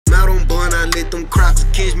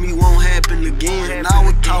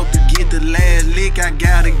dick, I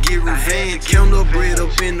gotta get revenge. Count up bread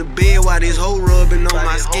up in the bed while this hoe rubbing on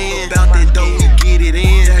my skin. About that dough, we get it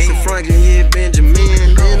in. Jackson Franklin, yeah, Benjamin.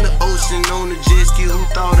 In the ocean on the jet ski, who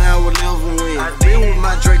thought I would never win? Been with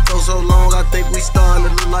my Draco so long, I think we starting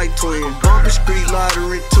to look like twins. Bumping street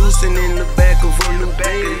lottery, toosing in the back of a new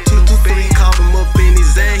band. 223 caught him up in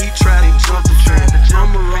his ass, he tried to jump the train.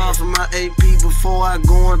 I'ma ride for my AP before I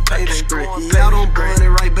go and pay the script. Yeah, I don't burn it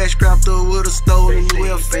right back, scrapped up with a stolen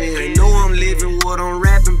welfare. Know I'm living what I'm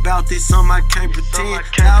rapping about, this something I can't pretend.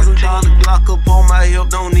 $1,000 Glock up on my hip,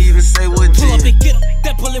 don't even say what pull up and get him,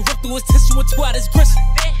 that bullet ripped through his tissue and twat his gristle.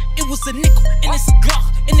 It was a nickel, and it's a Glock,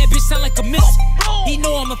 and that bitch sound like a missile. He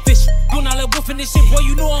know I'm official, doing all that woofing this shit, boy,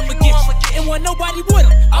 you know I'ma get you. And when nobody with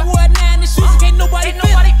him, I wore a 9 in shoes, and can't nobody fit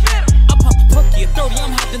him. I pop a perky at 30,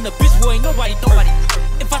 I'm hopped in the bitch, boy, ain't nobody.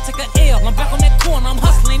 If I take a L, I'm back on that corner, I'm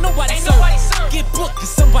hustling, ain't nobody serve. Get booked,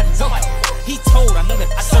 cause somebody working. He told, I know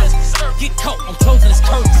that I serve. Get caught, I'm closing his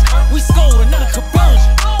curtains. We scored another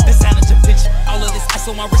conversion. Designer to bitch, all of this ice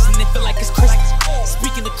on my wrist and it feel like it's Christmas.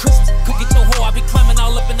 Speaking of Christmas, could get your hoe, I be climbing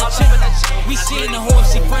all up in the chimney. We sharing the hoe if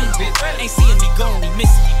she brings it. Ain't seeing me gone, he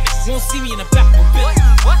missing. Won't see me in the back of a bill.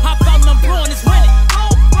 Hop out and I'm blowing, it's winning.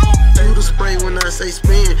 Do the spray when I say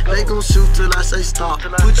spin, they gon' shoot till I say stop.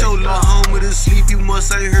 Put your little homie to sleep, you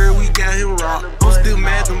must ain't heard we got him rocked. I'm still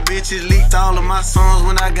mad them bitches leaked all of my songs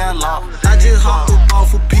when I got locked. I just hopped up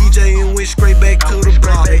off of PJ and went straight back to the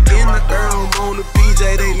block. In the Earl, I'm on the PJ,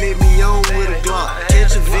 they let me on with a Glock.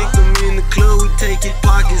 Catch a victim in the club, we take his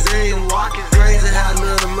pockets and walk. Crazy how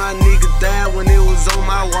none of my niggas died when it was on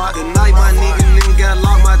my watch. The night my nigga got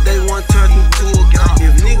locked, my day one turned into a cop.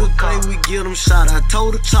 If niggas claim we get them shot, I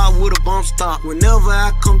told the chop with a bump stop. Whenever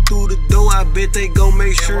I come through the door, I bet they gon'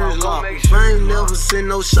 make sure it's locked. If I ain't never send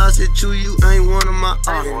no shots at you, you ain't one of my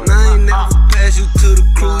ops. And I ain't never pass you to the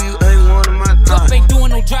crew, you ain't one of my thoughts. Ain't doing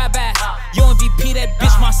no drive-bys. Yo MVP, that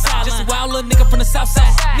bitch my sideline. Just a wild little nigga from the south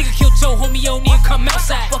side. Nigga killed your homie, yo nigga come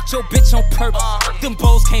outside. Fucked your bitch on purpose. Them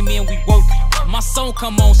bows came in, we worked. My song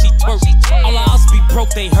come on, she twerk. All our house be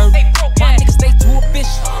broke, they hurt. My niggas stay too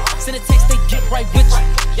official. Send a text, they get right with you.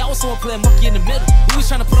 Y'all was someone playing monkey in the middle. We was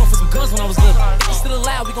trying to put on for some guns when I was little. If you still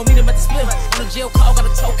alive, we gon' meet him at the split. On the jail call, got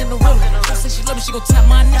a talk in the room. She say she love me, she gon' tap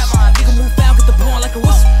my neck. Nigga move out, get the blowing like a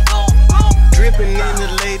whistle. Drippin' in the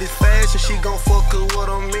latest fashion, she gon' fuck her what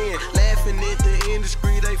I'm in. Laughing at the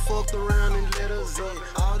industry, they fucked around and let us in.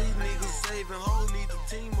 All these niggas saving hoes, need the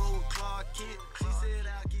team over Clark Kent. She said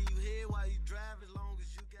I'll give you head while you drive as long as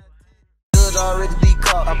you got time. Judge already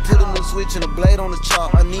decaught, I put a new switch and a blade on the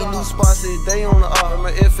chop. I need new spots every day on the op. I'm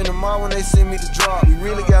an F in the mall when they send me the drop. We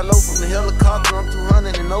really got low from the helicopter, I'm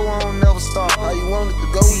 200 and no one never stop. How you want it to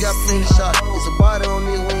go, we got plenty shots. It's a body on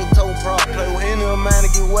this, we ain't told prop. Play with any of man to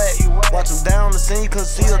get wet. Watch him down the scene,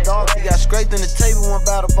 couldn't see a dog. He got scraped in the table, one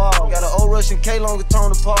by the ball. Got an old Russian K longer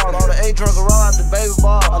tone apart. All the A drunk raw out the baby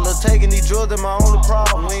ball. I love taking these drugs, they're my only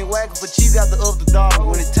problem. We ain't whacking for cheap, got the up the dog.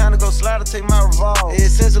 When it's time to go slide, I take my revolver.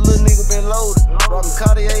 Ever since a little nigga been loaded. Robbing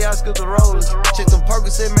Cartier, I skip the rollers. Check them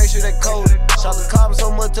Percocet, make sure they coated. Shot the carbon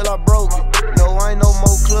so much till I broke it. No, I ain't no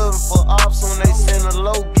more clubbing for ops when they send a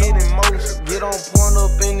low, get in motion. Get on point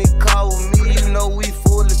up in the car with me, you know we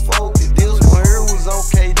fully focused. This one here was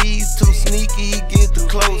okay, these too sneaky, he get the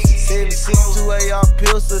closest. 76 to AR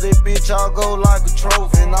pistol, that bitch all go like a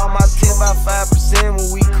trophy. And all my tip by 5%, when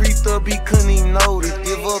we creeped up, he couldn't even notice.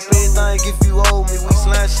 Give up anything if you owe me, we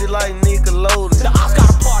slam shit like Nickelodeon. The ops got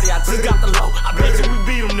a party, I just got the low, I bet you we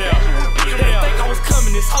beat them there. They didn't think I was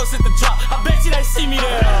coming, this house hit the drop, I bet you they see me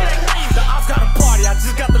there. The ops got a party, I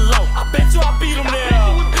just got the low, I bet you I beat them there.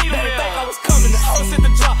 They didn't think I was coming, this house hit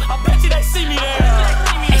the drop, I bet you they see me there.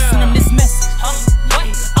 Hey, send him this message.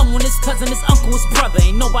 I'm on his cousin, his uncle, his brother.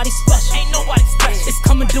 Ain't nobody special. Ain't nobody special. It's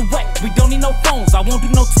coming direct. We don't need no phones. I won't do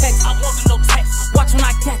no text. I won't do no text. Watch when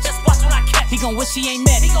I catch. Just watch when I catch. He gon' wish he ain't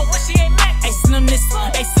met. He gon' wish he ain't met. Hey, send him this.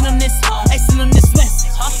 Hey, send him this. Hey, send him this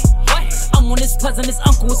message. What? I'm on his cousin, his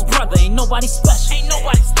uncle, his brother. Ain't nobody special. Ain't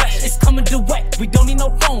nobody special. It's coming direct. We don't need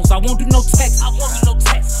no phones. I won't do no text. I won't do no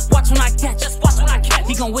text. Watch when I catch. Just watch when I catch.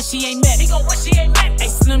 He gon' wish he ain't met. He gon' wish he ain't met.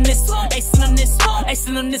 Hey, send him this. Hey, send him this. Hey,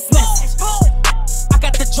 send him this message. I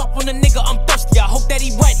got the drop on the nigga, I'm thirsty, I hope that he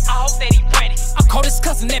ready. I hope that he ready. I called his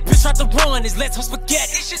cousin, that bitch tried to run, his legs turn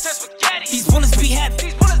spaghetti. This shit turn spaghetti. These bullets be heavy,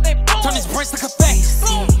 these bullets they boom. Turn his brains like a face.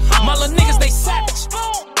 My little niggas, they savage.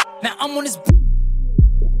 Now I'm on his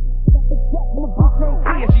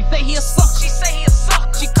She say he a suck, she say he a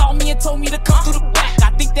suck. She called me and told me to come through the back.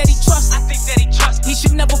 I think that he trust, I think that he trust. He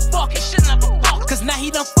should never fuck, he should never fuck. Cause now he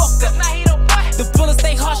done fucked up, now he done what? The bullets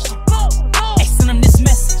they hush. Hey, send him this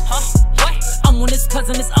message. I'm on his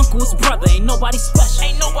cousin, his uncle, his brother. Ain't nobody special.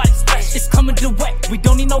 Ain't nobody special. It's coming direct. We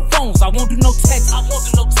don't need no phones. I won't do no text. I won't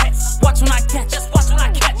do no text. Watch when I catch. Just watch when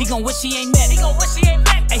I catch. He gon' wish he ain't met. He gon' wish he ain't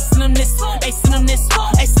met. Hey, send him this. Hey, send him this.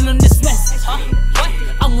 Hey, send him this message. What?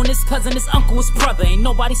 I'm on his cousin, his uncle, his brother. Ain't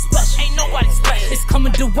nobody special. Ain't nobody special. It's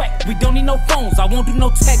coming direct. We don't need no phones. I won't do no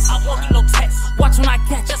text. I won't do no text. Watch when I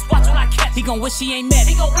catch. Just watch when I catch. He gon' wish he ain't met.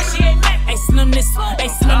 He gon' wish he ain't met. Hey, send him this. Hey,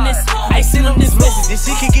 send him this. Hey, send him this message. This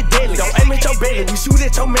shit can get deadly. Don't aim at your belly. We shoot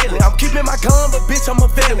at your melon. I'm keeping my gun, but bitch, I'm a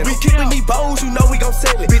felon. We keeping these bows, you know we gon'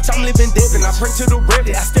 sell it. Bitch, I'm living Devin. I pray to the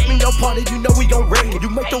ready. I step in your party, you know we gon' wreck it. You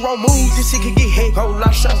make the wrong moves, this shit can get hit. Whole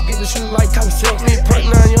lot of shots, get the shoot like Tommy Self. Me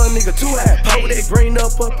pregnant on young nigga too high. Pull that green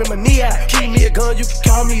up in my knee eye. Keep me a gun, you can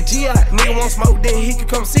call me a G.I. Nigga want smoke, then he can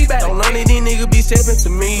come see back. Don't none of these niggas be stepping to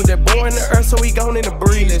me. Put that boy in the earth, so he gone in the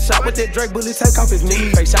breeze. Shot with that Drake bullet, take off his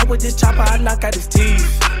knees. Face shot with this chopper, I knock out his teeth.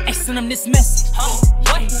 Hey, send him this message.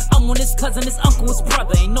 What? I'm on his cousin, his uncle, his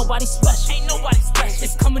brother. Ain't nobody special. Ain't nobody special.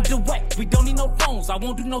 It's coming direct. We don't need no phones. I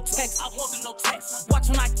won't do no text. I won't do no text. Watch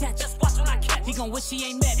when I catch. Just watch when I catch. He gon' wish he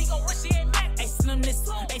ain't met. He gon' wish he ain't met. Hey, send him this.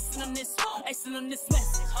 Hey, send him this. Hey, send him this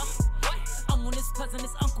message. What? I'm on his cousin,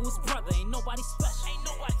 his uncle, his brother. Ain't nobody special. Ain't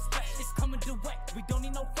nobody special. It's coming direct. We don't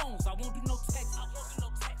need no phones. I won't do no text. I won't do no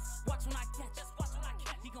text. Watch when I catch. Just watch when I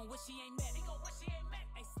catch. He gon' wish he ain't met. He gon' wish he ain't met.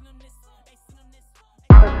 Hey, send him this. Hey, send him this.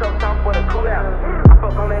 Sometimes for the cool out. I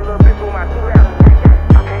fuck on that little bitch with my cool out.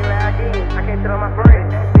 I can't lie again. I can't tell my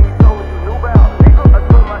friends. These toes you knew about. I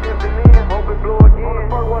took my eminem, hope it blow again.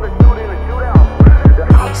 First one to shoot in a shootout. The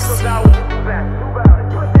house took out with the back.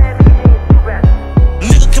 Put that in back.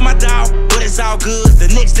 Nigga kill my dog, but it's all good. The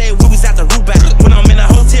next day we was at the root back. When I'm in a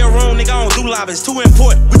hotel room, nigga, I don't do lobbies. Too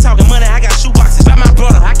important. We talking money, I got shoe boxes. By my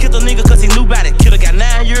brother, I killed a nigga cause he knew about it. Killer got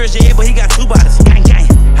 9 years, yeah, but he got 2 bodies. Gang, gang.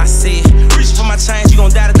 I said, reach for my chains, you gon'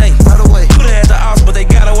 die today. Right away. Could've had the ops, but they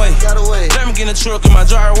got away. Got away. Let me get in the truck in my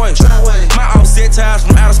driveway. My offset ties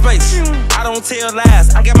from outer space. I don't tell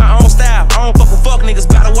lies, I got my own style. I don't fuck with fuck niggas,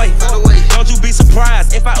 by the way. Don't you be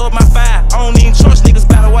surprised if I up my 5. I don't even trust niggas,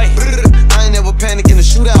 by the way. I ain't never panic in the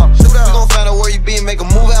shootout. We gon' find out where you be and make a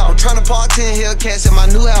move out. I'm tryna park 10 Hellcats at my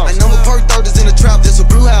new house. My number perk 30s in the trap, just a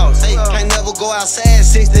blue house. Hey, can't never go outside,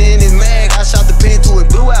 60 in his mag. I shot the pin to it,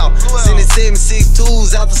 blew out. Sending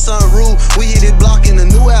 7.62s out the sunroof. We hit it block in the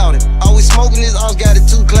new outing. Always smoking this, all got it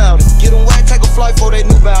too cloudy. Get them white, take a flight before they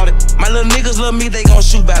knew about it. My little niggas love me, they gon'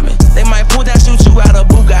 shoot by me. They might pull that shoot you out of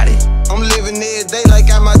Bugatti. I'm living every day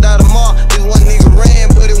like I might die tomorrow. This one nigga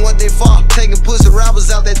ran, but it went that far. Taking pussy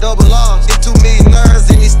rappers out that double R's. Get 2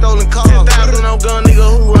 millionaires in these stolen cars. 10,000 on gun, nigga,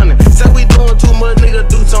 who running? Say we doing too much, nigga,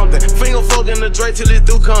 do something. Finger fucking the Drake till it's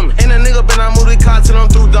through coming. Ain't a nigga been I move the car till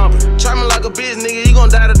I'm through dumping. Try me like a bitch, nigga, you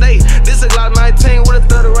gon' die today. This a Glock 19 with a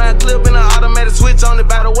 30-round clip and an automatic switch on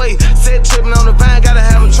it, by the way. Set tripping on the vine, gotta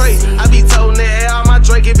have a tray. I be told that all my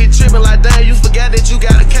Drake, it be tripping like, damn, you forgot that you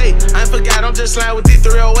got a K. I ain't forgot, I'm just sliding with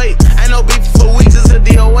D308. Ain't no beef for weeks, it's a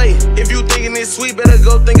DOA. If you thinking it's sweet, better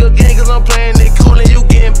go think again, cause I'm playing it cool and you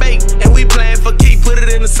getting baked. And we playing for keep, put it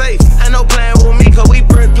in the safe. Ain't no playing with me, cause we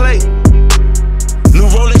print play. New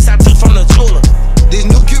Rolex I took from the jeweler. This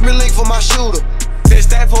new Cuban link for my shooter. Test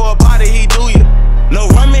that for a body, he do you. No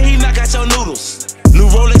ramen, he knock out your noodles. New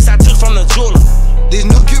Rolex I took from the jeweler. This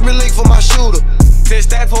new Cuban link for my shooter. Test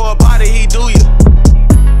that for a body, he do you.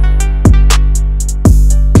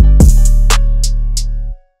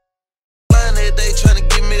 They tryna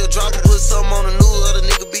give me a drop and put something on the news, other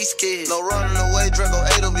nigga be scared. No running away, Draco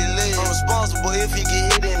 8'll be lit. I'm responsible if he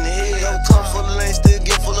get hit in the head. Don't come full of lane, still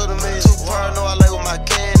get full of the mess. Too paranoid, I lay with my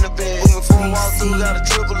can in the bed. Moving from walk through, got a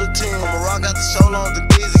triple of 10. I'ma rock out the show long, the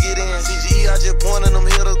g-eazy get in. CGE, I just pointed them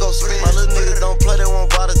hitters, go spin. My little nigga don't play, they won't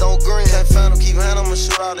bother, don't grin. Can't find him, keep hand, I'ma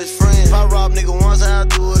shoot all his friends. If I rob nigga once, I'll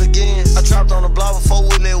do it again. I trapped on the block before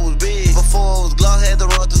Willie was big. Before it was Glock, had to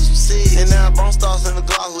run through some seeds. And now I'm bone stars in the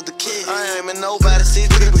Glock with the kid. I ain't aiming nobody, 6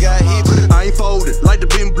 people got hit. I ain't folded, like the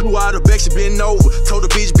bin blew out of back, she been over. Told the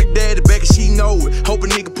bitch big daddy back and she know it. Hope a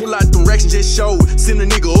nigga pull out them racks and just show it. Send a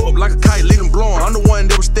nigga up like a kite, let him blowin'. I'm the one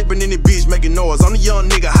that was stepping in the bitch making noise. I'm the young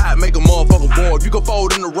nigga hot, make a motherfucker bored. If you go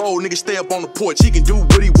fold in the road, nigga stay up on the porch. He can do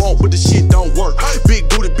what he want, but the shit don't work. Big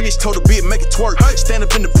booty bitch told the bitch make it twerk. Stand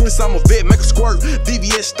up in the pussy, I'm a vet, make a squirt.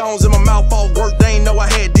 VVS stones in my mouth all work. They ain't know I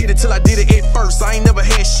had did it till I did it at first. I ain't never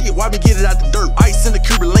had shit, why me get it out the dirt? Ice in the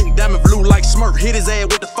Cuban link, diamond blue like Smurf. Hit his ass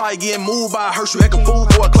with the fire getting moved by a hearse. You acting fool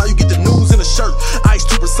for a clout, you get the news in a shirt. Ice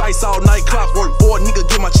too precise all night, clockwork. Boy, nigga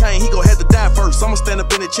get my chain, he gon' have to die first. I'ma stand up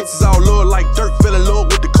in the chances all love like dirt. Feeling love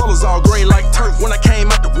with the colors all green like turf. When I came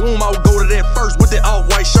out the womb, I would go to that first with that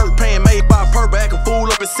off-white shirt. Paying made by purple, acting fool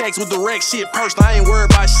up in sex with the wreck shit purse. I ain't worried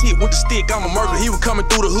about shit with the stick, I'm a murderer. He was coming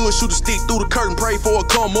through the hood, shoot a stick through the curtain, pray for a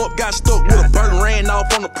come up. Got stuck with a burden, ran off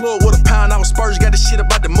on the plug with a pound. I was spurs, got the shit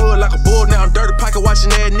about the mud like a bull. Now I'm dirty pocket watching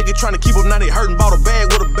that nigga trying to keep up. Now they hurting, bought a bag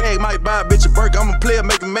with a bag, might buy a bitch a burger. I'm a player,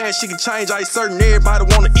 making mad, she can change. I ain't certain everybody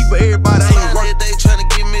wanna eat, but everybody ain't working. They tryna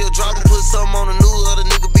give me a drop and put something on the news, other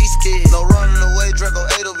nigga be scared. No running away, Draco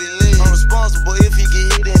 8 be lit. I'm responsible if he get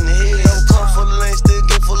hit in the head. Never come full of lane, still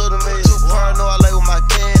get full of the meds. Too paranoid, I lay with my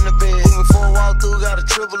can in the bed. Put me for a walk through, got a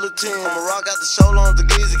triple of 10. I'ma rock out the show long, the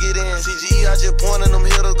g-eazy get in. CGE, I just pointing them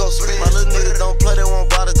hitters, go spin. My little nigga don't play, they won't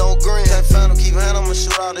bother, don't grin. Can't find him, keep hand, I'ma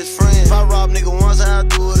shoot all his friends. If I rob nigga once, I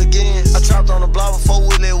do it again. I trapped on the block before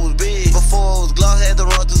Willie was big. Before it was Glock, had to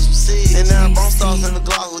run through some seeds. And now I'm bump stars in the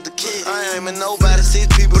Glock with the kid. I ain't aiming nobody, 6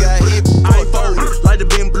 people got hit. I ain't folded, like the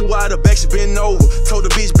been blue out, the back she been over. Told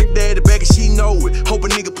the bitch big daddy back and she know it. Hope a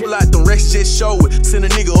nigga pull out them racks, just show it. Send a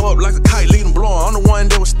nigga up like a kite, lead him blowing. I'm the one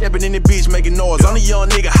that was stepping in the bitch making noise. I'm the young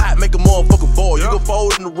nigga hot, make a motherfucker boy. You gon'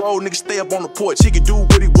 fold in the road, nigga stay up on the porch. He can do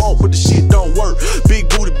what he want, but the shit don't work. Big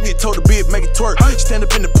booty bitch, told the bitch make it twerk. Stand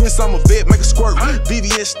up in the piss, I'm a vet, make a squirt.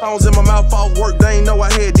 VVS stones in my mouth, all work. They ain't know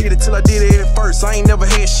I had did it till I did it at first. I ain't never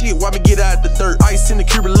had shit, why me get out the dirt? Ice in the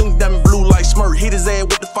Cuban link, diamond blue like smirk. Hit his ass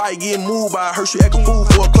with the fire, getting moved by a hearse. You acting fool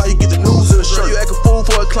for a clout, you get the news in the shirt. You acting fool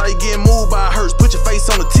for a clout, you getting moved by a hearse. Put your face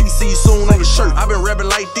on the titty, see you soon on the shirt. I been rapping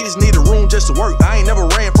like this, need a room just to work. I ain't never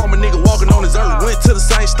ran from a nigga walking on his earth. Went to the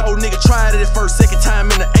same store, nigga tried it at first. Second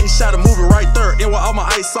time in the 8 shot, a movie right there. And with all my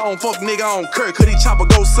ice on, fuck nigga on Kurt. Could he choppa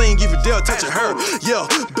go sing, give you deal, touching her. Yeah,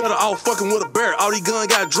 better off fucking with a bear. All these gun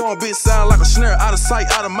got drawn, bitch sound like a snare. Out of sight,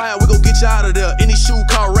 out of mind, we gon' get you out of there. Any shoe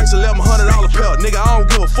called Rich, $1,100 pair. Nigga, I don't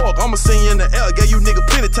give a fuck, I'ma send you in the air. Gave you nigga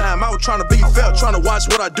plenty time, I was tryna be fair. Tryna watch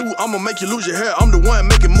what I do, I'ma make you lose your hair. I'm the one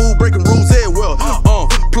making move, breaking rules everywhere.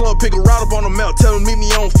 Plug, pick a route up on the map. Tell him meet me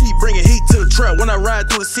on feet, bringing heat to the trap. When I ride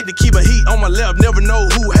through the city, keep a heat on my lap. Never know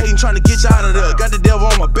who hating, trying to get you out of there. Got the devil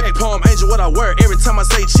on my back, palm angel what I wear. Every time I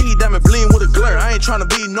say cheese, diamond bling with a glare. I ain't trying to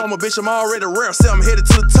be normal, bitch, I'm already rare. Say I'm headed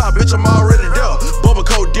to the top, bitch, I'm already there. Bubble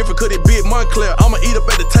coat different, could it be Montclair? I'ma eat up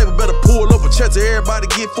at the table, better pull up a chair to everybody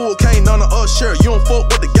get full. Can't none of us share. You don't fuck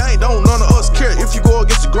with the gang, don't none of us care. If you go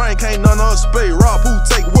against the grain, can't none of us pay. Rob who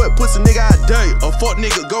take what, pussy nigga I day. A fuck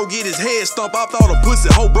nigga go get his head stomp. I thought a pussy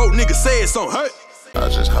hoe broke nigga said something. Hey. I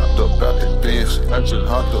just hopped up out that Benz. I just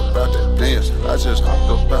hopped up out that Benz. I just hopped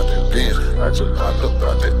up out that Benz. I just hopped up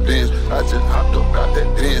out that Benz. I just hopped up out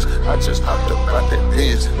that Benz. I just hopped up out that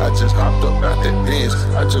Benz. I just hopped up out that Benz.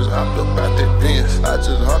 I just hopped up out that Benz. I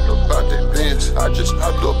just hopped up out that Benz. I just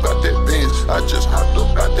hopped up out that Benz. I just hopped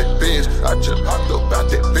up out that Benz. I just hopped up out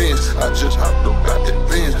that Benz. I just hopped up out that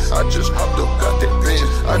Benz. I just hopped up out that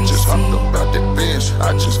Benz. I just hopped up out that Benz.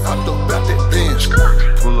 I just hopped up out that Benz.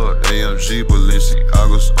 Pull up AMG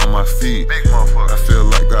Balenciagas on my feet. I feel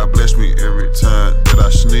like God bless me every time that I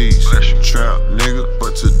sneeze. Trap nigga,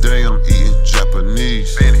 but today I'm eating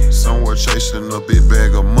Japanese. Somewhere chasing a big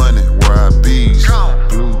bag of money where I be.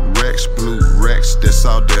 Blue racks, that's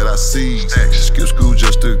all that I see. Skip school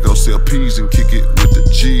just to go sell peas and kick it with the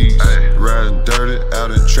G's. Riding dirty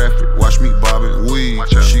out in traffic, watch me bob and weave.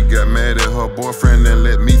 She got mad at her boyfriend and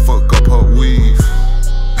let me fuck up her weave.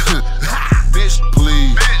 Bitch,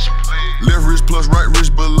 please. Left wrist plus right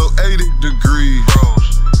wrist below 80 degrees.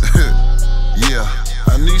 Yeah,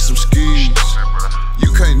 I need some skis.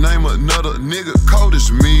 You can't name another nigga cold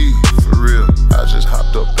as me. For real. I just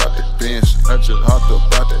hopped up out that Benz. I just hopped up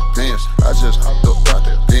out that Benz. I just hopped up out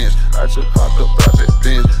that Benz. I just hopped up out that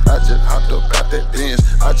Benz. I just hopped up out that Benz.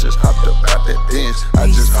 I just hopped up out that Benz. I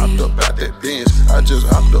just hopped up out that Benz. I just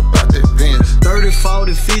hopped up out that Benz. 30,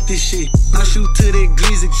 40, 50 shit. I shoot to that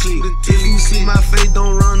g-eazy clip. If you see my face,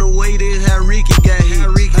 don't run away. That's how Ricky got hit.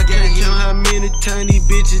 I can't count how many times these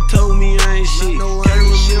bitches told me I ain't shit.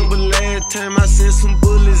 Can't remember last time I sent some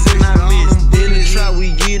bullets and I missed. In the trap,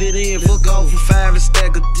 we get it in. Fuck off for 5 and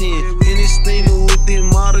stack of 10. In this steamer with this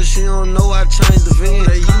model, she don't know I changed the van.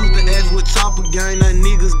 They used to ask what choppa gang, that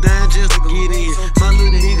niggas down just to get in. My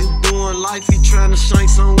little nigga doing life, he tryna shank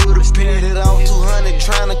some with a pen. Hit out 200,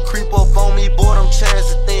 tryna creep up on me, boy, them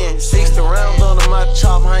chances thin. 60 rounds under my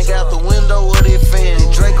chop, hang out the window with it fan.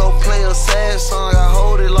 Draco play a sad song, I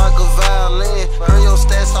hold it like a violin. Heard your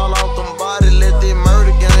stats all off them body, let that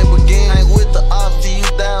murder game begin. Ain't with the ops, till you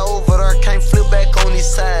die over there, can't flip back on his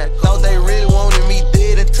side. Thought they really wanted me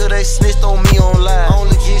dead until they snitched on me on live.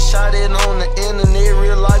 Only get shot at on the internet,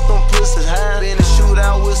 real life them pussies high. Been a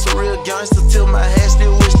shootout with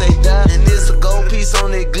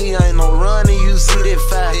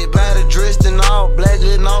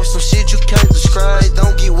Getting off some shit you can't describe.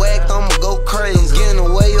 Don't get whacked, I'ma go crazy. Getting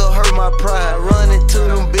away or hurt my pride. Running to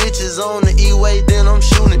them bitches on the E-way, then I'm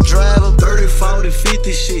shooting driver. 30, 40,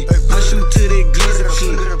 50 shit. I shoot to that glizzy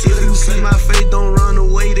clip. If you see my face, don't run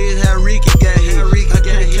away. That's how Ricky got hit. I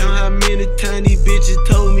can't count how many times these bitches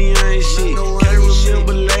told me I ain't shit. Can't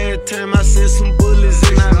remember last time I sent some bullets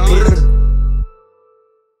in my bitch.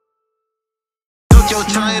 Your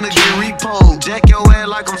chain to get repoed. Jack your ass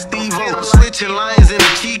like I'm Steve-O. Switching lanes in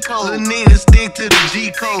the cheat code. The niggas stick to the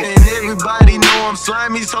G-code. And everybody know I'm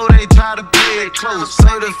slimy, so they try to play it close.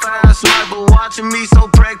 Certified sniper watching me, so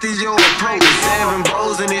practice your approach. 7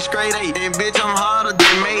 bows and it's straight 8. And bitch, I'm harder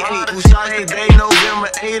than May 8. Who shot today, November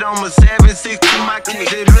 8. I'm a 7-6 to my cake.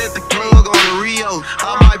 Just let the plug on the Rio.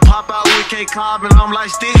 I might pop out with K-Cobb and I'm like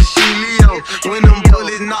Stitch, she Leo. When them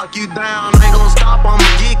bullets knock you down, ain't gon' stop, I'ma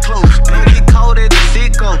get close. Don't get caught at the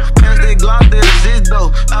Sicko, pass that Glock to the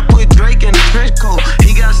Zizdo. I put Drake in the trench coat.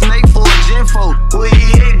 He got Snake for a genfo. Where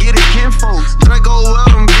he at, get a kinfolk. Draco well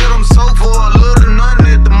them, get him soap for a little, nothing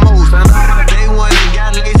at the most. Found out my day one and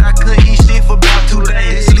got laced. I couldn't eat shit for about 2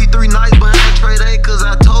 days. Sleep 3 nights behind trade A, cause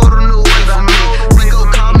I told him to wait for me. Rico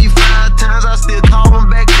called me 5 times, I still call him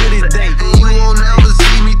back to this day. And you won't never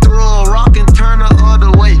see me throw a rock and turn the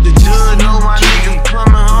other way. The judge know my niggas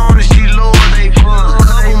coming home and she lower they fun.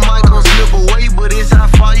 Couple might gon' slip away, but it's how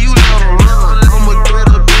far you let them run. I'm a threat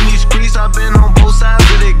up in these streets, I've been on both sides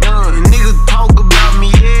of that gun. And niggas talk about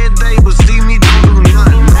me every day, but see me don't do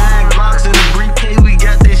nothing. 9 Glocks in the briefcase, we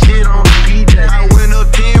got that shit on the PJ. I went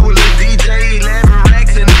up 10 with a DJ, 11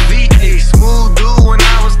 racks in the V8. Smooth dude when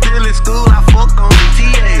I was still in school, I fucked on the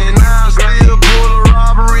TA. And now I still pull a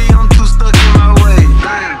robbery, I'm too stuck in my way.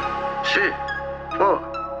 Damn, shit, fuck.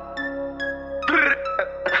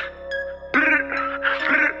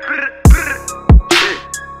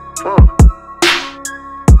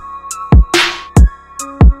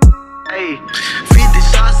 Hey, 50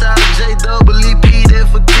 shots out of J-double-E-P, that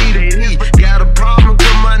for T to P. Got a problem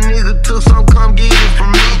cause my nigga took some, come get it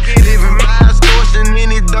from me. Living by extortion,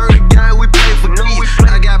 any dirty guy, we play for keys.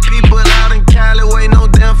 I got people out in Cali, waiting no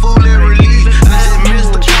damn fool in release. I just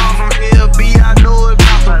missed a call from LB, I know it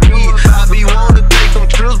about for me. I be wanting to take some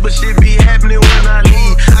trips, but shit be happening when I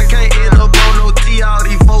leave. I can't end up on no T, all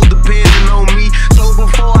these folks depending on me. So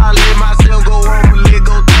before I let myself go on, let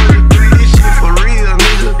go 33, this shit for real,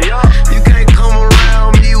 nigga. You can't come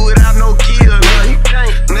around me without no kill, nigga.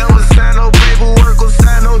 Never sign no paperwork or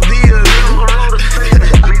sign no deal, nigga.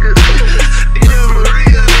 Yeah, for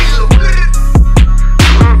real, nigga.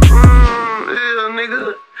 Yeah, nigga.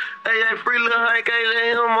 Hey, free little Hank, ain't let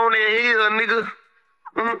him on that hill, nigga.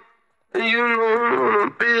 You know him on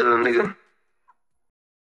the bill, nigga.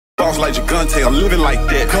 Boss like your gun tail, I'm living like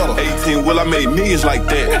that. 18, well, I made millions like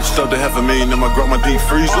that. Stuffed $500,000 in my grandma deep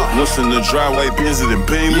freezer. Listen to driveway, Benz and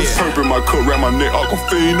Beamers. Purple my coat around my neck,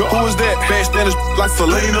 Aquafina. Who is that? Bad Spanish like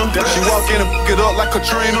Selena. That she walk in and pick it up like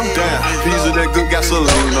Katrina. Damn, piece of that good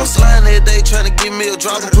gasolina. I'm sliding every day trying to give me a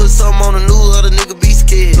drop and put something on the news, other nigga be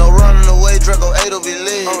scared. No running away, Draco 8 over your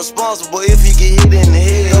leg. I'm responsible if you get hit in the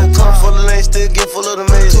head. Don't come full of lane, still get full of the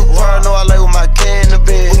meds. Too paranoid, I lay with my can in the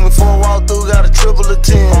bed. Book me for a walk through, got a triple of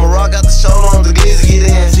 10. I'ma rock out the shoulder on the g-eazy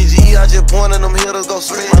get in. g-eazy, I just pointed them hitters, go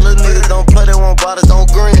spin. My little niggas don't play, they won't bother,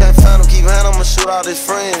 don't grin. Can't find them, keep hand, I'ma shoot all his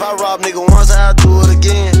friends. If I rob nigga once, I'll do it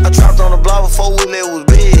again. I trapped on the block before Willie was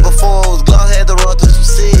big. Before it was Glock, had to run through some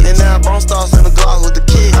seeds. And now bone stars in the Glock with the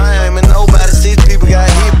kid. I ain't aiming nobody, 6 people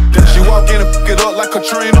got hit. She walk in and pick it up like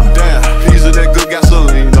Katrina. Damn, piece of that good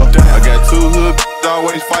gasolina. I got 2 hood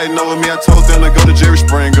always fighting over me. I told them to go to Jerry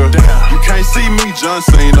Springer. You can't see me, John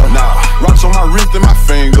Cena. Nah, rocks on my wrist and my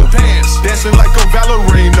finger. Dancing like a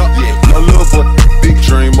ballerina. A little boy, big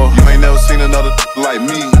dreamer. You ain't never seen another like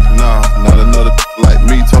me. Nah, not another like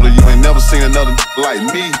me. Told her you ain't never seen another like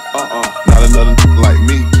me. Not another like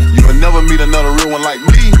me. You will never meet another real one like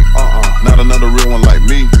me. Not another real one like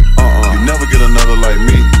me. You never get another like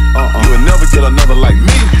me. You will never get another like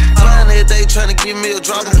me. Flying every day trying to give me a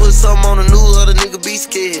drop and put something on the news, other nigga be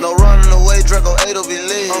scared. No running away, Draco 8 over your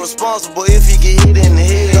leg. I'm responsible if you get hit in the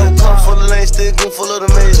head. Don't come full of lane, still get full of the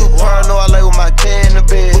meds. Too paranoid, I lay with my can in the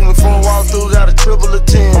bed. Book me for a walk through, got a triple of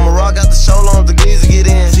 10. I'ma rock out the shoulder on the g-eazy get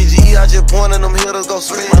in. g-eazy, I just pointed them hitters, go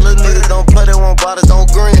spin. My little niggas don't play, they won't bother, don't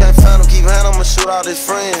grin. Can't find them, keep hand, I'ma shoot all his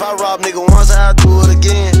friends. If I rob nigga once, I'll do it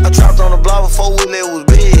again. I trapped on the block before Willie was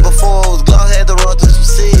big. Before it was Glock, had to run through some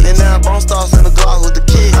seeds. And now bone stars in the Glock with the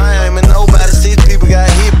kid. I ain't aiming nobody, 6 people got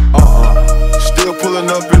hit. Still pulling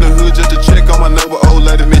up in the hood just to check on my neighbor, old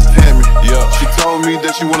lady Miss Tammy. Yeah, she told me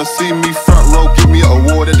that she wanna see me front row, give me an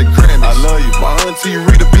award at the Grammys. I love you. My auntie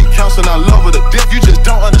Rita beat counts and I love her to death. You just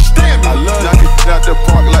don't understand me. I love you. Knock it out the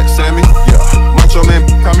park like Sammy. Yeah, macho man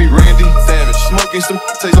cooking, some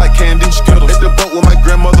taste like candy. Skittles. Hit the boat with my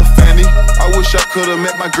grandmother Fanny. I wish I could've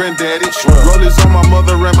met my granddaddy. Rollers on my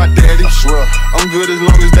mother and my daddy. I'm good as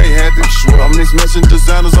long as they happy. I'm mixed matching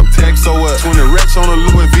designers, I'm tagged, so what? 20 racks on a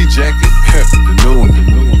Louis V jacket. The new one.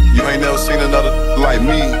 You ain't never seen another like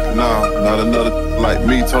me. Nah, not another like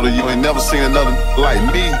me. Told her you ain't never seen another like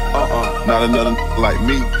me. Not another like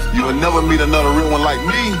me. You will never meet another real one like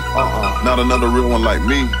me. Not another real one like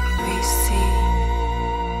me.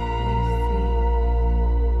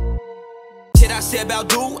 Shit I said about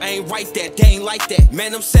dude, I ain't right that, they ain't like that.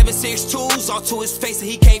 Man, them 7.62s all to his face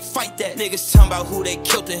and he can't fight that. Niggas talking about who they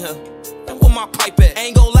killed in here. And where my pipe at?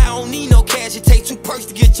 Ain't gon' lie, I don't need no cash. It take 2 perks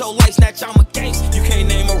to get your life snatch. I'm a gangster. You can't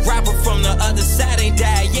name a rapper from the other side, ain't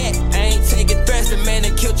died yet. I ain't taking threats, the man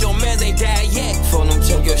that killed your mans ain't died yet. For them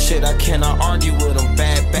took your shit, I cannot argue with them.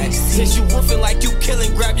 Bad back. Since you woofing like you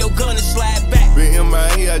killing, grab your gun and slide back. Been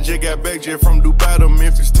MIA, I just got back jet from Dubai to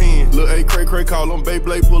Memphis 10. Lil' A cray call on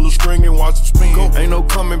Beyblade, pull a string and watch it spin. Go. Ain't no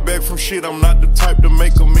coming back from shit, I'm not the type to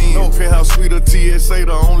make them in. No penthouse suite or TSA,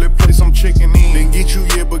 the only place I'm checking in. Didn't get you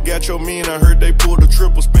yet, but got your men, I heard they pulled a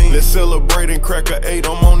triple spin. Let's celebrate and crack a 8,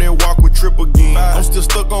 I'm on that walk with trip again. I'm still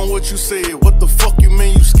stuck on what you said, what the fuck you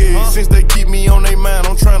mean you scared? Since they keep me on their mind,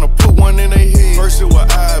 I'm trying to put one in their head. First it was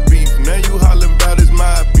I beef, now you hollering about it's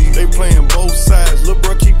my beef. They playing both sides, lil'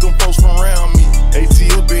 bro keep them folks from around me.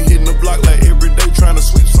 ATL been hitting the block like every day trying to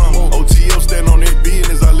sweep something. OTL stand on that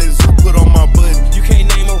business, I let Zoo put on my button. You can't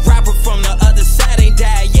name a rapper from the other side, ain't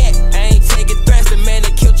died yet. I ain't taking threats, the man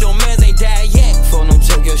that killed your mans ain't died yet. For them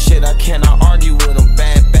took your shit, I cannot argue with them.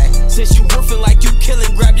 Bad back. Since you woofing like you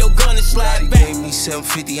killing, grab your gun and slide back. Gave me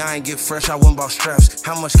 750, I ain't get fresh, I went bought straps.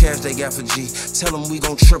 How much cash they got for G? Tell them we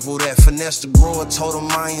gon' triple that. Finesse the grower, told him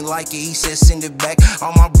I ain't like it, he said send it back.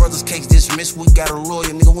 All my brothers' case dismissed, we got a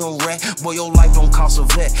lawyer, nigga, we don't rat. Boy, your life don't cost a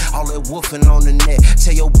vet. All that woofing on the net.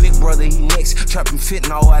 Tell your big brother he next, trapping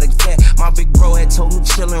fitting all out of cat. My big bro had told me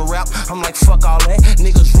chillin' rap, I'm like fuck all that.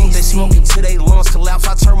 Niggas root, they smoking till they lungs collapse.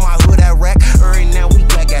 I turn my hood at rack. Right now we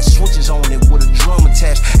got switches on it with a drum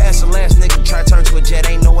attached. Ask the last nigga try turn to a jet,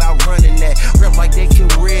 ain't no outrunning that. Rep like they kill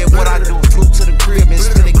red, what I do, flew to the crib and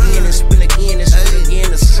spin again and spin again and spin again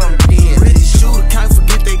and something dead. Ready shooter, can't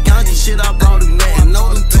forget that ganja shit, I brought it back. I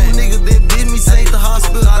know them 2 niggas that did me, say the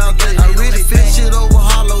hospital out there. I really fit shit over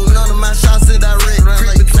hollow, none of my shots in direct.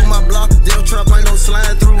 Creeping through my block, the damn trap ain't no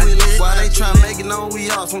slide through it. Why they tryna make it known we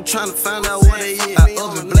off, I'm tryna find out what they is. I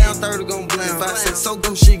up and blam, 30 gon' blam. If I said so,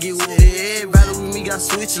 them shit get wet. Everybody with me got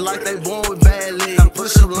switches like they born with bad legs. I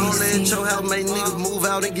push up on that at your house, make niggas move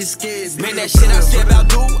out and get scared. Man, that shit I said about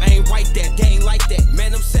dude, I ain't right that, they ain't like that.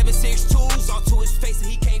 Man, them 7.62s all to his face and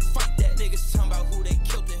he can't fight that. Niggas talking about who they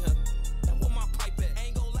killed in here. And where my pipe at?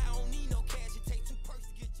 Ain't gon' lie, I don't need no cash. It take 2 perks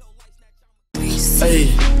to get your life snatched.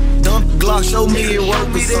 Hey, dump the Glock, show me it work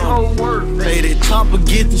or something. Hey, that chopper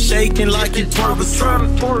get to shaking like it twerk or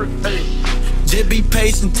something. Just be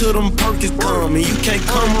patient till them perkins come. And you can't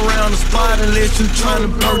come around the spot unless you tryna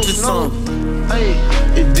purchase something.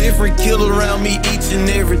 It's different, kill around me each and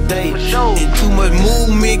every day. And too much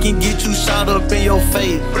movement can get you shot up in your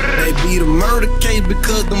face. They beat a murder case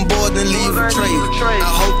because them boys didn't leave a trace. I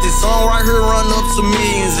hope this song right here run up some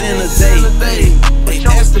millions in a day. They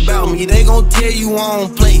asked about me, they gon' tell you I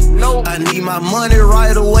don't play. I need my money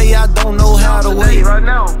right away, I don't know how to wait.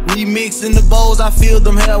 Remixing the bowls, I filled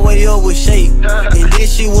them halfway up with shake. And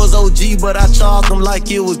this shit was OG, but I charged them like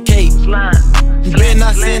it was cake. You better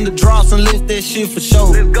not send the drops and lift that shit for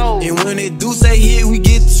sure. And when they do say hit, we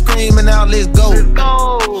get to screaming out, let's go.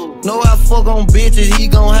 Know I fuck on bitches, he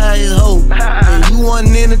gon' have his hoe. And you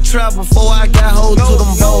wasn't in the trap before I got hold to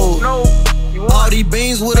them bowls. All these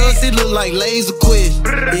beans with us, it look like laser quest.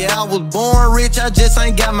 Yeah, I was born rich, I just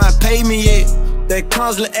ain't got my payment yet. They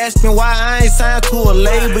constantly ask me why I ain't signed to a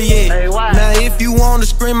label yet. Now if you wanna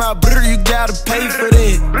scream out brr, you gotta pay for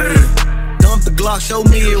that. Dump the Glock, show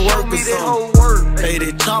me it work or something. Hey,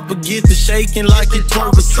 that chopper get to shaking like it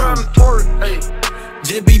twerk or something.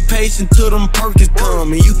 Just be patient till them perkins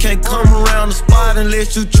come. And you can't come around the spot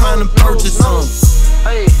unless you tryna purchase something.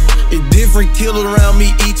 It's different, kill around me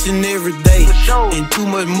each and every day. And too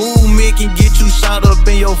much movement can get you shot up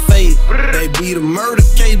in your face. They beat a murder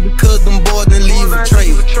case because them boys didn't leave a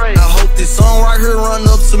trace. I hope this song right here run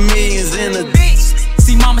up some millions in a day.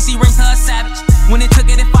 See mama, she raised her a savage. When it took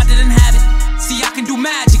it, if I didn't have it. See, I can do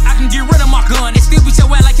magic, I can get rid of my gun and still beat your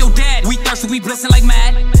ass like your dad. We thirsty, we blessing like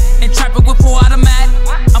mad. And trap it with 4 automatic.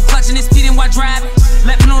 I'm clutching and speeding while driving.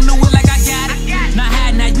 Left on the wheel like I got it. Not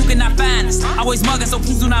had, now you cannot find us. Always mugging, so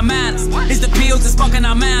please do not mind us. It's the pill videos is fucking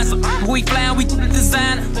our minds up. When we fly, we do the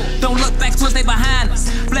designer. Don't look back, twist they behind us.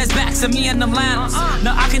 Flashbacks to me and them liners.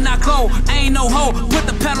 No, I cannot go, I ain't no hoe. Put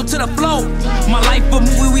the pedal to the floor. My life a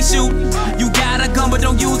movie we shoot. You got a gun but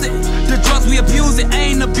don't use it. The drugs we abuse it, I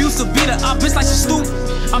ain't abusive. Beat her up, bitch like she stupid.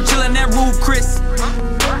 I'm chillin' that roof, Chris.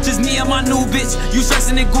 Just me and my new bitch. You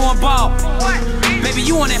stressing and going bald. Baby,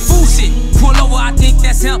 you on that fool shit. Pull over, I think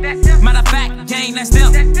that's him. Matter of fact, gang, that's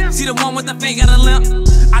them. See the one with the finger, the limp.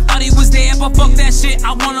 I thought he was dead, but fuck that shit.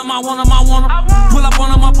 I want him, I want him, I want him. Pull up on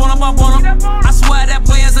him, up on him, up on him. I swear that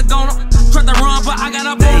boy is a goner. Try to run, but I got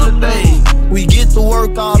up on him. We get to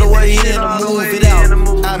work all the way in to move it out.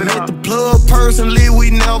 I met the plug personally,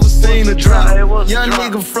 we never seen a drop. Young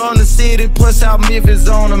nigga from the city, put South Memphis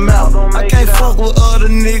on the mouth. I can't fuck with other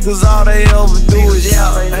niggas, all they ever do is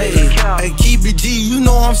yell. Hey, keep it G, you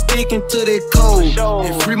know I'm sticking to that code.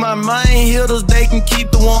 And free my mind hitters, they can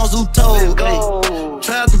keep the ones who told.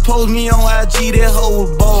 Tried to post me on IG, that hoe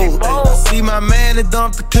was bold. I see my man that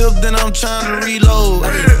dumped the clip, then I'm trying to reload.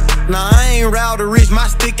 Nah, I ain't Rowdy Rich, my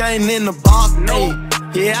stick ain't in the box.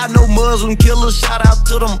 Yeah, I know Muslim killers, shout out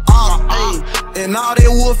to them ops. And all that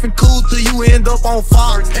wolfing cool till you end up on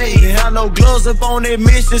Fox. Yeah, I know gloves up on that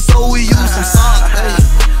mission, so we use some socks.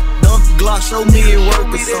 Dunk the Glock, show me it work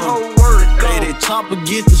or something. That chopper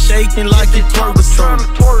get to shaking like it twerk or something.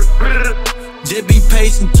 Just be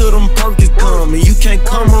patient till them perkins come. And you can't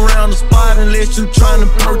come around the spot unless you trying to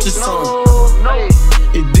purchase something.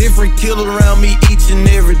 It's different kill around me each and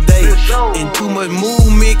every day. And too much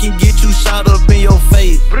movement can get you shot up in your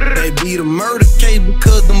face. They beat a murder case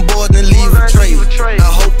because them boys didn't leave a trace.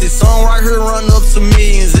 I hope this song right here run up some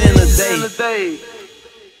millions in a day.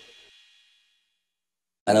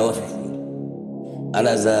 أنا وافق.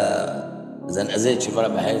 أنا إذا انأذيت شي مرة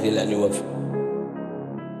بحياتي لأني وافق.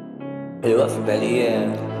 الوفا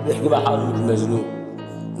يعني بيحكي مع حاله مجنون.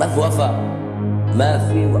 ما في وفا، ما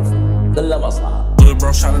في وفا، كلها مصلحة. Little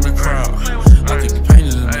bro shot in the crowd. I think he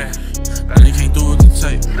painted a nigga. That nigga can't do it to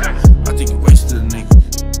tape. I think he wasted a nigga.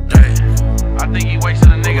 I think he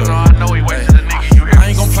wasted a nigga. No, I know he wasted a nigga. You hear I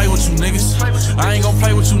ain't gon' play with you niggas. I ain't gon'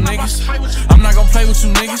 play with you niggas. I'm not gon' play with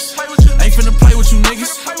you niggas. Ain't finna play with you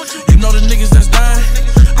niggas. You know the niggas that's dying.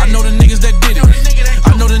 I know the niggas that did it.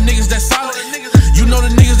 I know the niggas that's solid. You know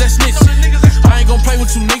the niggas that snitch. I ain't gon' play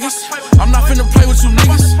with you niggas. I'm not finna play with you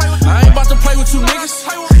niggas. I ain't about to play with you niggas.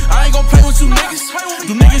 I ain't gon' play with you niggas.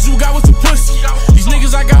 The niggas you got with the pussy. These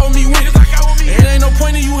niggas I got with me with it. It ain't no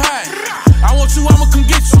point in you hiding. I want you, I'ma come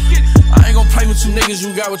get you. I ain't gon' play with you niggas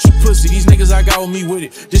you got with your pussy. These niggas I got with me with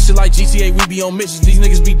it. This shit like GTA, we be on missions. These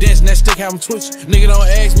niggas be dancing, that stick have them twitching. Nigga don't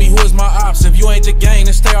ask me who is my ops. If you ain't the gang,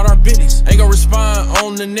 then stay out our business. Ain't gon' respond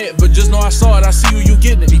on the net, but just know I saw it, I see you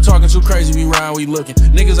getting it. He talking too crazy, we round, we looking.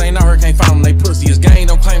 Niggas ain't out here, can't find them, they pussy. His gang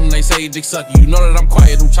don't claim them, they say he dick sucky. You know that I'm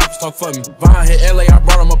quiet, them choppers talk for me. Behind hit LA, I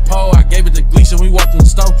brought him a pole. I gave it to Gleason, we walked in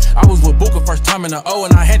the store. I was with Booker first time in the O,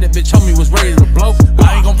 and I had that bitch on me, was ready to blow.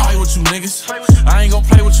 I ain't gon' play with you niggas. I ain't gon'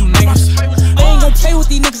 play with you niggas. I ain't gon' play with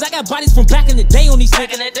these niggas, I got bodies from back in the day on these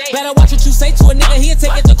niggas. Better watch what you say to a nigga, he'll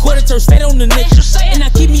take it to quarter turn straight on the nigga. And I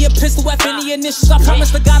keep me a pistol weapon, the initials, I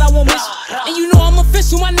promise to God I won't miss you. And you know I'm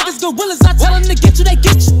official, my niggas gorillas, I tell them to get you, they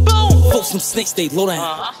get you. Boom! Folks, some snakes, they low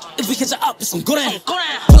down. If we catch her up, it's some go down.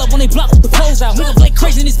 Pull up when they block with the clothes out. Nigga play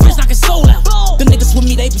crazy in this bitch, knock his soul out. The niggas with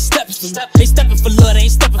me, they be stepping for me. They stepping for love, they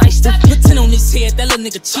ain't stepping for me. Put 10 on his head, that little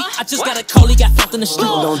nigga cheat. I just got a call, he got found in the street.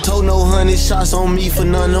 Don't told no 100 shots on me for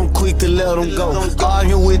none, I'm quick to let them go.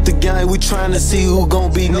 Arguing with the gang, we trying to see who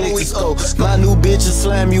gon' be next. My new bitch will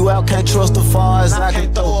slam you out, can't trust as far as I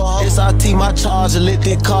can throw. SIT my charger, let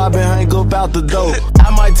that carbon hang up out the door. I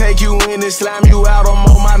might take you in and slam you out, I'm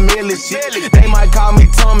on my milli shit. They might call me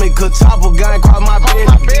Tommy, cause chopper gun cross my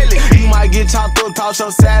belly. You might get chopped up, toss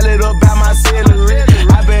your salad up by my celery.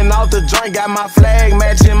 I been off the joint, got my flag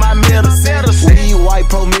matching my middle. Weed, white,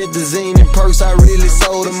 promethazine, and perks, I really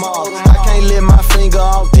sold them all. I can't let my finger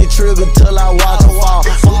off the trigger till I watch them fall.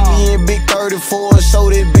 Put me in big 34 and show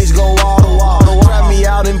that bitch go wall to wall. Grab me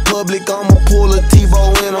out in public, I'ma pull a TiVo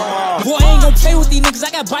in them all. Boy, I ain't gon' play with these niggas,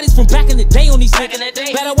 I got bodies from back in the day on these niggas.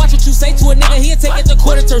 Better watch what you say to a nigga, he'll take it to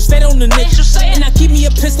quarter turn straight on the nigga. And I keep me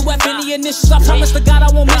a pistol weapon, the initials, I promise to God I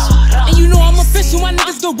won't miss you. And you know I'm official, my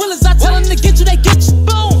niggas gorillas, I tell them to get you, they get you.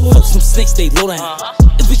 Boom! Folks, some snakes, they low down.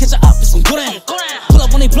 If we catch her up, it's some go down. Pull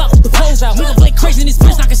up when they block with the clothes out. Nigga play crazy in this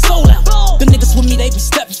bitch, knock his soul out. The niggas with me, they be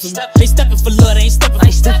stepping for me. They stepping for love, they ain't stepping for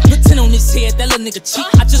me. Put 10 on his head, that little nigga cheat.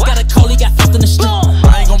 I just got a call, he got found in the street.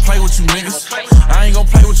 I ain't gon' play with you niggas. I ain't gon'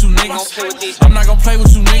 play with you niggas. I'm not gon' play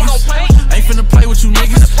with you niggas. Ain't finna play with you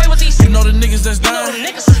niggas. You know the niggas that's dying.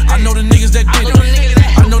 I know the niggas that did it.